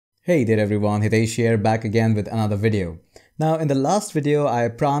Hey there everyone, Hitesh here, back again with another video. Now in the last video I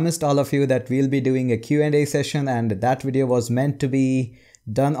promised all of you that we'll be doing a Q&A session, and that video was meant to be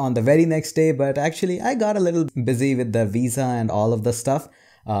done on the very next day, but actually I got a little busy with the visa and all of the stuff.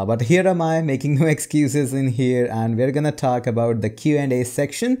 But here am I making no excuses in here, and we're gonna talk about the Q&A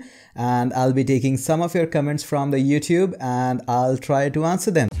section, and I'll be taking some of your comments from the YouTube and I'll try to answer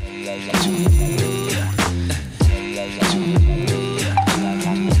them.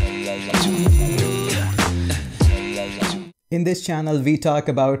 In this channel, we talk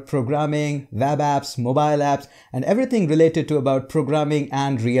about programming, web apps, mobile apps, and everything related to about programming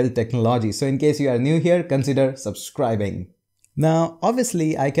and real technology. So in case you are new here, consider subscribing. Now,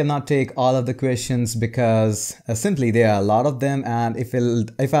 obviously, I cannot take all of the questions because simply there are a lot of them, and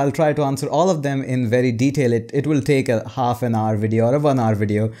if I'll try to answer all of them in very detail, it will take a half an hour video or a 1 hour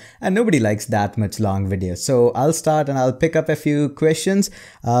video, and nobody likes that much long video. So I'll start and I'll pick up a few questions.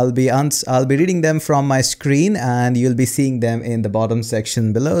 I'll be reading them from my screen, and you'll be seeing them in the bottom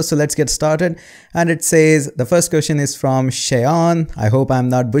section below. So let's get started. And it says the first question is from Shayon. I hope I'm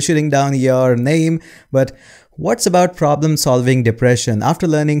not butchering down your name, but what's about problem-solving depression? After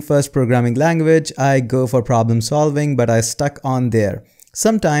learning first programming language, I go for problem-solving, but I stuck on there.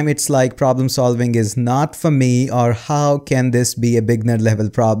 Sometimes it's like problem-solving is not for me, or how can this be a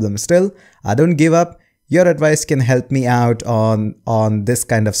beginner-level problem? Still, I don't give up. Your advice can help me out on this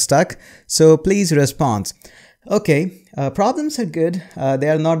kind of stuck. So please respond. Okay, problems are good. They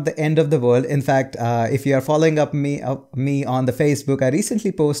are not the end of the world. In fact, if you are following me on the Facebook, I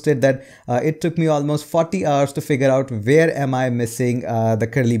recently posted that it took me almost 40 hours to figure out where am I missing the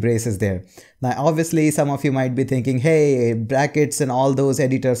curly braces there. Now, obviously, some of you might be thinking, hey, brackets and all those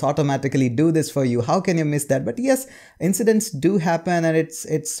editors automatically do this for you. How can you miss that? But yes, incidents do happen, and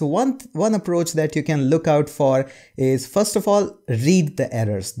it's one approach that you can look out for is, first of all, read the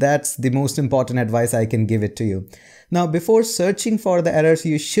errors. That's the most important advice I can give it to you. Now, before searching for the errors,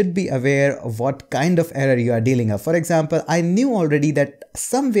 you should be aware of what kind of error you are dealing with. For example, I knew already that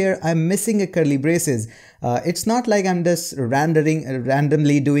somewhere I'm missing a curly braces. It's not like I'm just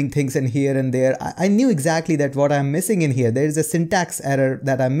randomly doing things in here and there. I knew exactly that what I'm missing in here. There is a syntax error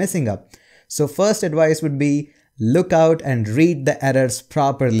that I'm messing up. So first advice would be look out and read the errors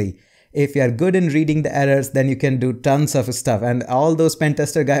properly. If you are good in reading the errors, then you can do tons of stuff. And all those pen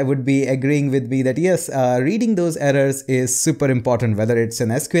tester guys would be agreeing with me that yes, reading those errors is super important, whether it's an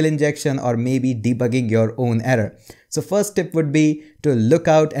SQL injection or maybe debugging your own error. So first tip would be to look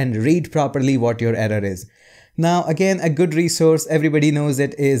out and read properly what your error is. Now, again, a good resource, everybody knows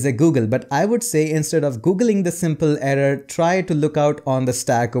it, is a Google. But I would say instead of Googling the simple error, try to look out on the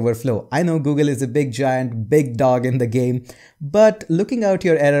Stack Overflow. I know Google is a big giant, big dog in the game, but looking out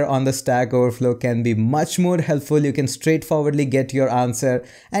your error on the Stack Overflow can be much more helpful. You can straightforwardly get your answer.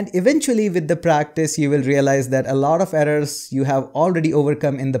 And eventually with the practice, you will realize that a lot of errors you have already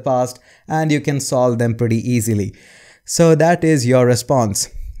overcome in the past, and you can solve them pretty easily. So that is your response.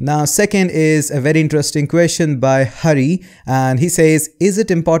 Now, second is a very interesting question by Hari, and he says, is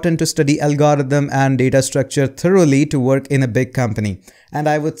it important to study algorithm and data structure thoroughly to work in a big company? And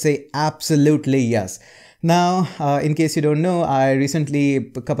I would say absolutely yes. Now, in case you don't know, I recently,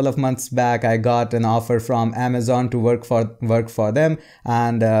 a couple of months back, I got an offer from Amazon to work for them,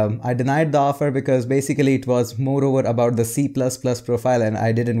 and I denied the offer because basically it was moreover about the C++ profile, and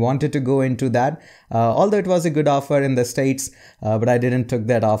I didn't want it to go into that. Although it was a good offer in the States, but I didn't took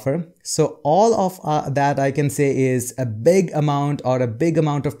that offer. So all of that I can say is a big amount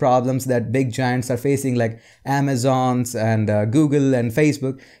of problems that big giants are facing, like Amazon's and Google and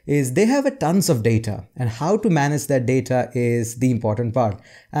Facebook, is they have a tons of data, and how to manage that data is the important part.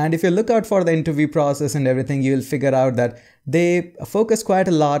 And if you look out for the interview process and everything, you'll figure out that they focus quite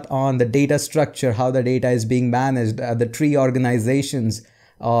a lot on the data structure, how the data is being managed, the tree organizations,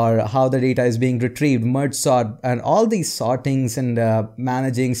 or how the data is being retrieved, merge sort, and all these sortings and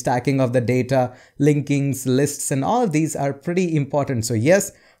managing, stacking of the data, linkings, lists, and all of these are pretty important. So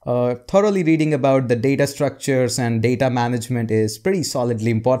yes, thoroughly reading about the data structures and data management is pretty solidly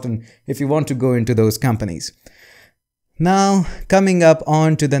important if you want to go into those companies. Now, coming up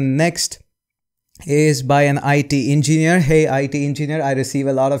on to the next is by an IT engineer. Hey, IT engineer, I receive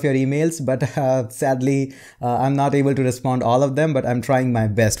a lot of your emails, but sadly, I'm not able to respond all of them, but I'm trying my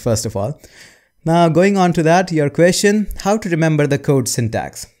best first of all. Now, going on to that, your question, how to remember the code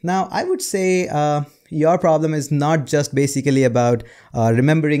syntax. Now, I would say your problem is not just basically about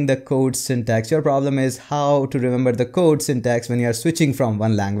remembering the code syntax. Your problem is how to remember the code syntax when you are switching from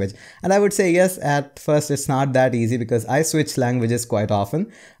one language. And I would say yes, at first it's not that easy because I switch languages quite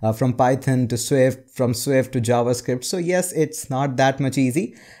often, from Python to Swift, from Swift to JavaScript. So yes, it's not that much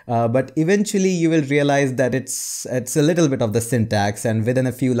easy, but eventually you will realize that it's a little bit of the syntax, and within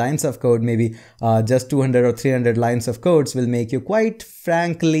a few lines of code, maybe just 200 or 300 lines of codes will make you quite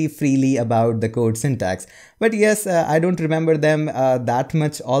frankly freely about the code syntax. But yes, I don't remember them that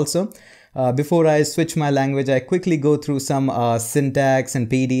much also. Before I switch my language, I quickly go through some syntax and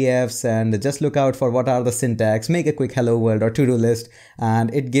PDFs and just look out for what are the syntax, make a quick hello world or to-do list,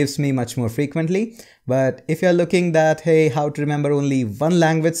 and it gives me much more frequently. But if you're looking that, hey, how to remember only one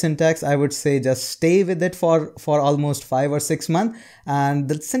language syntax, I would say just stay with it for almost 5 or 6 months and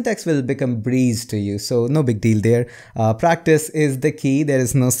the syntax will become breeze to you. So no big deal there. Practice is the key. There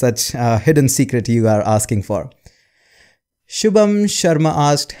is no such hidden secret you are asking for. Shubham Sharma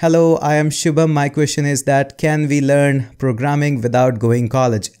asked, hello, I am Shubham. My question is that can we learn programming without going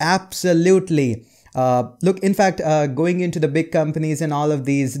college? Absolutely. Look, in fact, going into the big companies and all of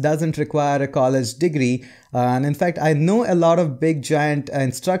these doesn't require a college degree. And in fact, I know a lot of big giant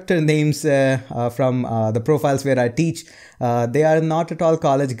instructor names from the profiles where I teach. They are not at all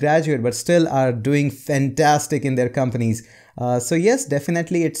college graduate, but still are doing fantastic in their companies. So yes,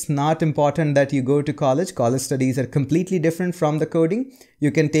 definitely it's not important that you go to college. College studies are completely different from the coding.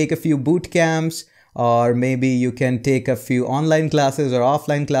 You can take a few boot camps, or maybe you can take a few online classes or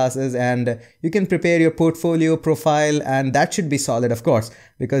offline classes, and you can prepare your portfolio profile, and that should be solid, of course,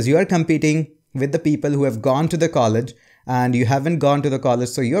 because you are competing with the people who have gone to the college and you haven't gone to the college.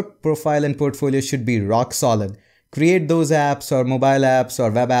 So your profile and portfolio should be rock solid. Create those apps or mobile apps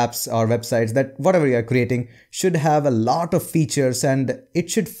or web apps or websites, that whatever you are creating should have a lot of features, and it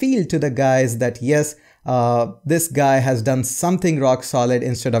should feel to the guys that yes, this guy has done something rock solid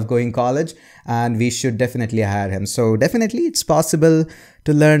instead of going college, and we should definitely hire him. So definitely it's possible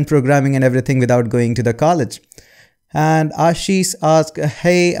to learn programming and everything without going to the college. And Ashish asked,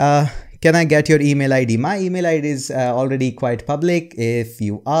 hey, can I get your email ID? My email ID is already quite public. If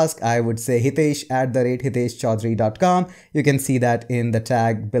you ask, I would say hitesh@hiteshchaudhary.com. You can see that in the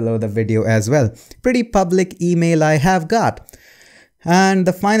tag below the video as well. Pretty public email I have got. And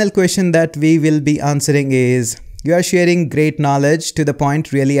the final question that we will be answering is, you are sharing great knowledge to the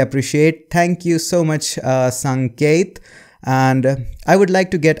point, really appreciate. Thank you so much, Sanket. And I would like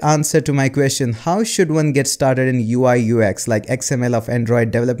to get answer to my question, how should one get started in UI UX like XML of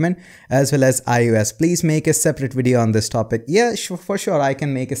Android development as well as iOS? Please make a separate video on this topic. Yeah, for sure, I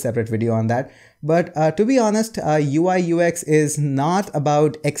can make a separate video on that. But to be honest, UI UX is not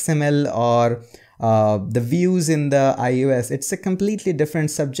about XML or the views in the iOS. It's a completely different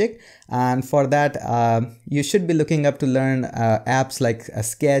subject, and for that you should be looking up to learn apps like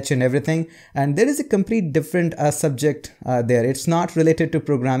Sketch and everything, and there is a complete different subject there. It's not related to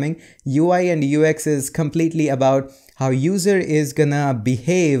programming. UI and UX is completely about how user is gonna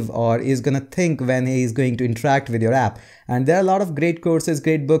behave or is gonna think when he is going to interact with your app. And there are a lot of great courses,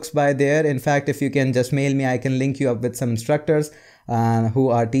 great books by there. In fact, if you can just mail me, I can link you up with some instructors who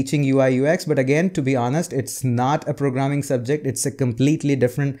are teaching UI UX. But again, to be honest, it's not a programming subject. It's a completely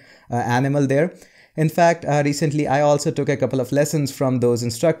different animal there. In fact, recently I also took a couple of lessons from those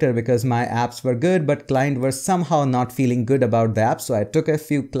instructors because my apps were good, but client were somehow not feeling good about the app. So I took a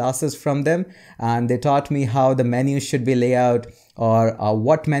few classes from them, and they taught me how the menu should be laid out, or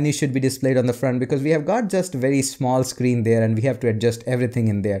what menu should be displayed on the front, because we have got just a very small screen there and we have to adjust everything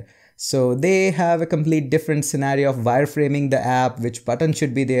in there. So they have a complete different scenario of wireframing the app, which button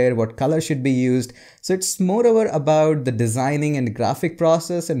should be there, what color should be used. So it's moreover about the designing and graphic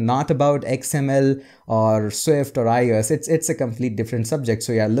process and not about XML or Swift or iOS. It's a complete different subject.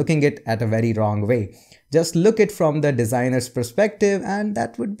 So you are looking at it at a very wrong way. Just look it from the designer's perspective, and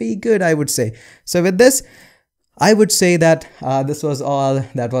that would be good, I would say. So with this, I would say that this was all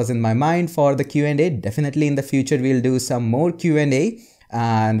that was in my mind for the Q&A. Definitely in the future, we'll do some more Q&A.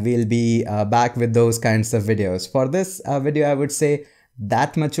 And we'll be back with those kinds of videos. For this video, I would say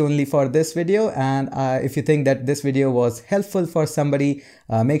that much only for this video. And if you think that this video was helpful for somebody,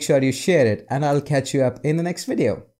 make sure you share it, and I'll catch you up in the next video.